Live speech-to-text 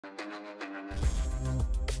Alright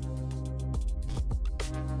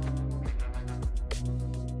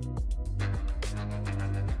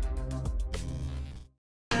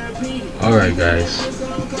guys,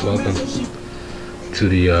 welcome to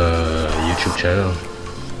the YouTube channel.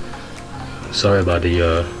 Sorry about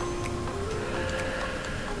the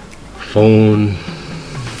phone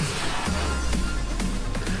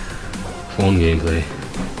gameplay.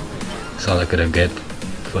 That's all I could get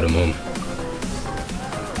for the moment.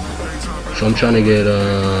 So I'm trying to get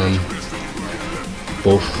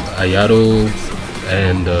both Ayato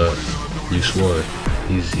and new sword.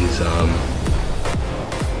 He's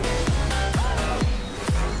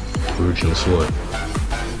original sword.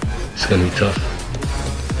 It's gonna be tough.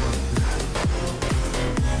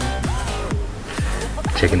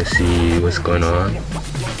 Checking to see what's going on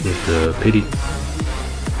with the pity.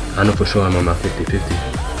 I know for sure I'm on my 50-50.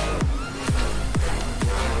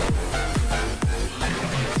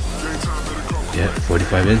 Yeah,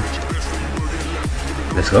 45 in.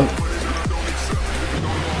 Let's go.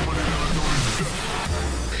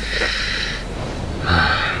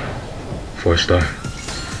 Four star.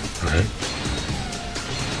 Alright.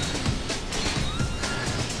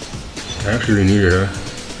 I actually needed her,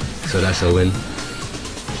 so that's a win.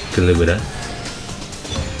 Can live with that.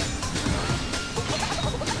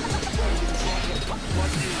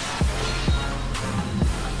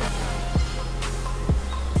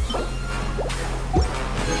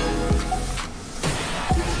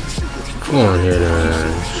 Come on here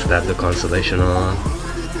to slap the constellation on.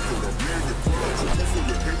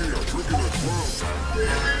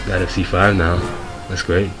 Got FC5 now. That's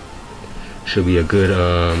great. Should be a good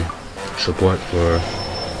support for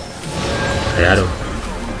Ayato.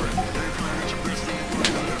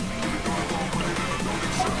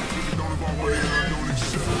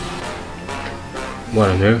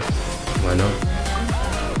 While I'm here, why not?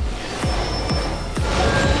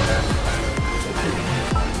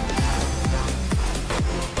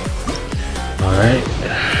 Alright.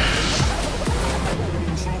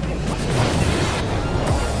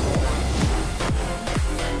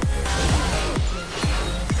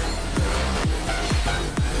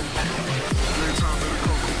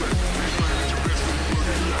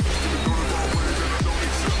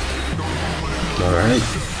 Alright.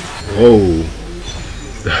 Whoa.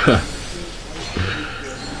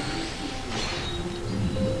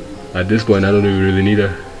 At this point, I don't even really need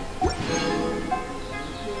her.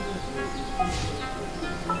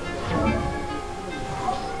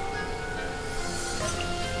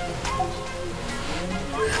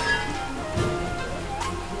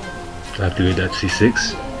 Activate that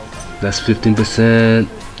C6. That's 15%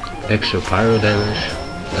 extra pyro damage.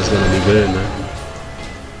 That's gonna be good, man.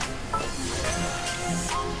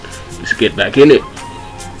 Let's get back in it.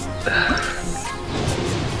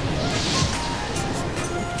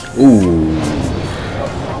 Ooh,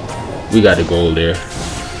 we got a goal there.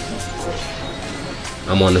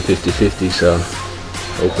 I'm on the 50-50, so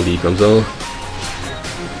hopefully he comes on.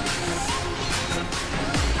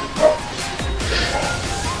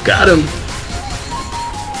 Got him.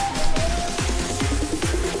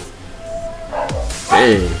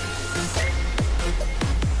 Dang.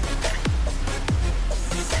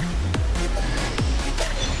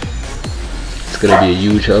 It's gonna be a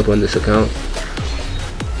huge help on this account.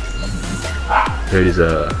 Here is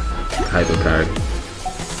a hyper card.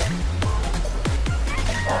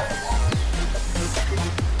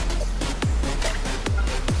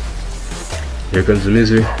 Here comes the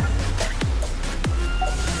misery.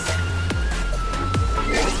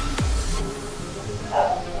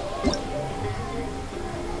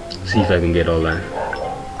 See if I can get all that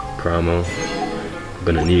promo. I'm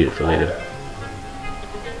gonna need it for later.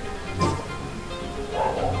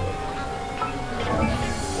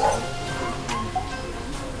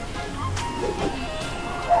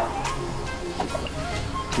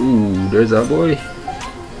 Ooh, there's our boy.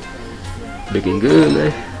 Looking good,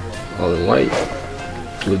 man. All in white.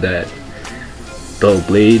 With that dull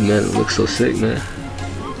blade, man. It looks so sick, man.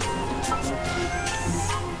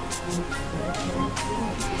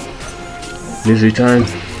 Misery time.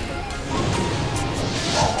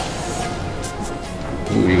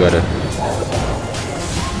 Ooh, we got a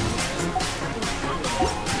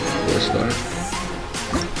 4-star.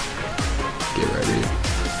 Get right in.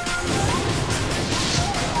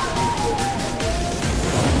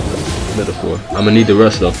 Another 4. I'm gonna need the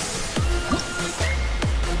rest though.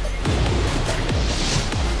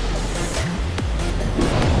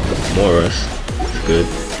 More rest. It's good.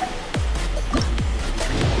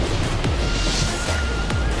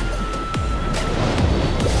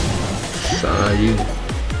 Saw you.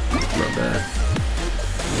 Not bad.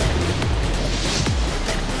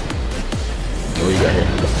 What you got here?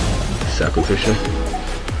 Sacrificial.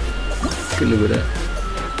 Can live with that.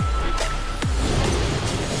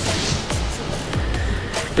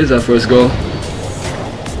 Here's our first goal.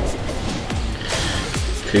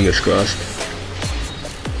 Fingers crossed.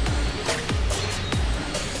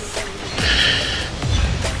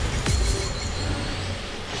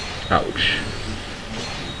 Ouch.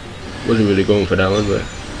 Wasn't really going for that one, but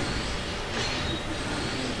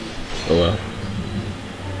oh well.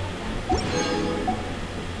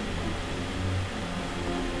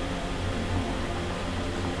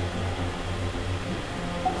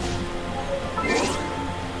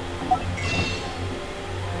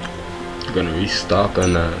 Gonna restock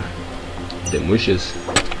on them wishes.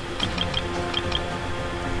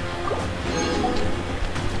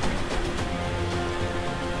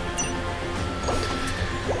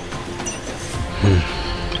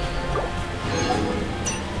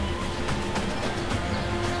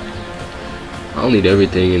 I'll need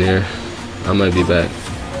everything in here. I might be back.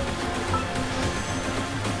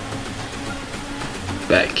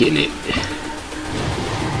 Back in it.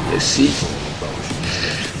 Let's see.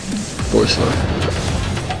 Force one.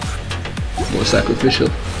 More sacrificial.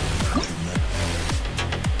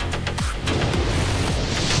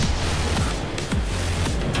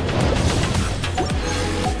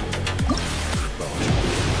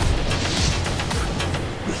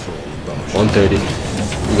 $130.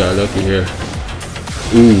 We got lucky here.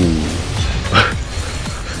 Ooh.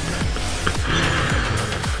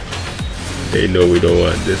 They know we don't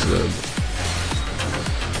want this one.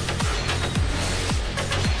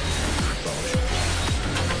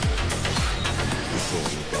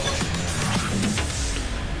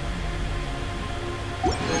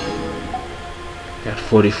 Got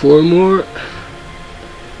 44 more.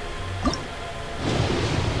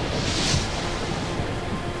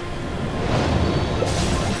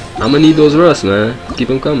 I'm gonna need those rusts, man. Keep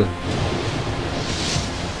them coming.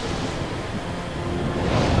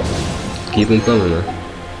 Keep them coming, man.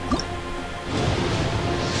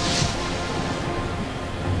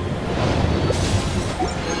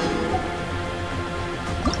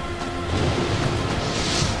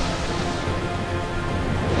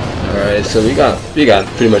 Alright, so we got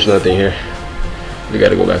pretty much nothing here. We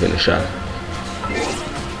gotta go back in the shop.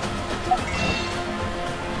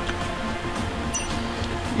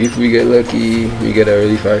 If we get lucky, we get a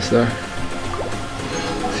early 5-star.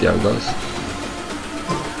 See how it goes.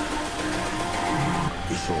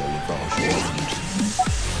 It's all about you.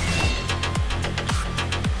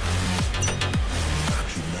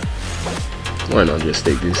 Why not just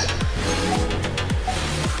take this?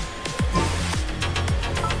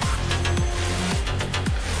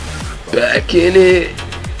 Back in it.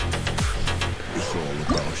 It's all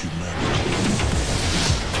about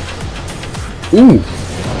humanity. Ooh.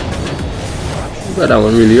 Got that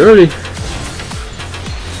one really early.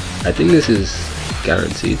 I think this is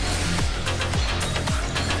guaranteed.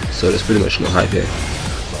 So there's pretty much no hype here.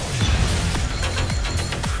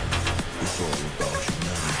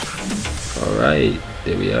 Alright,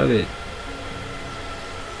 there we have it.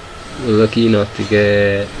 We're lucky enough to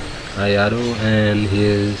get Ayato and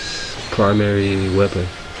his primary weapon.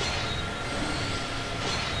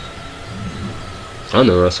 I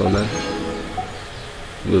know Russ on that.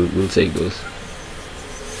 We'll take those.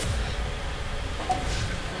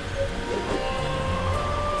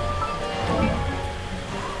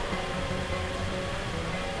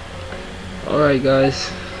 Alright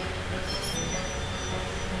guys,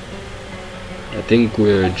 I think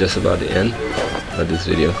we're just about the end of this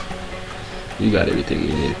video. We got everything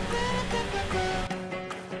we need.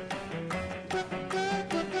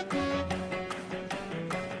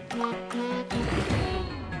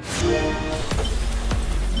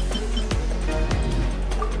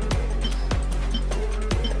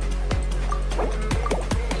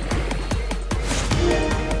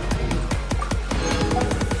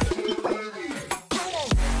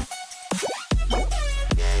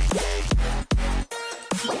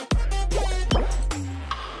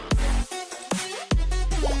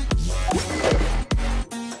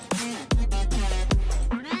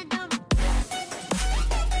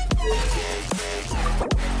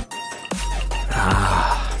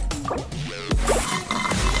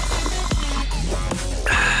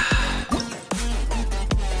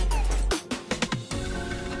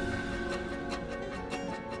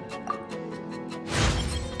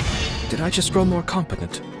 Did I just grow more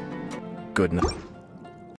competent? Good enough.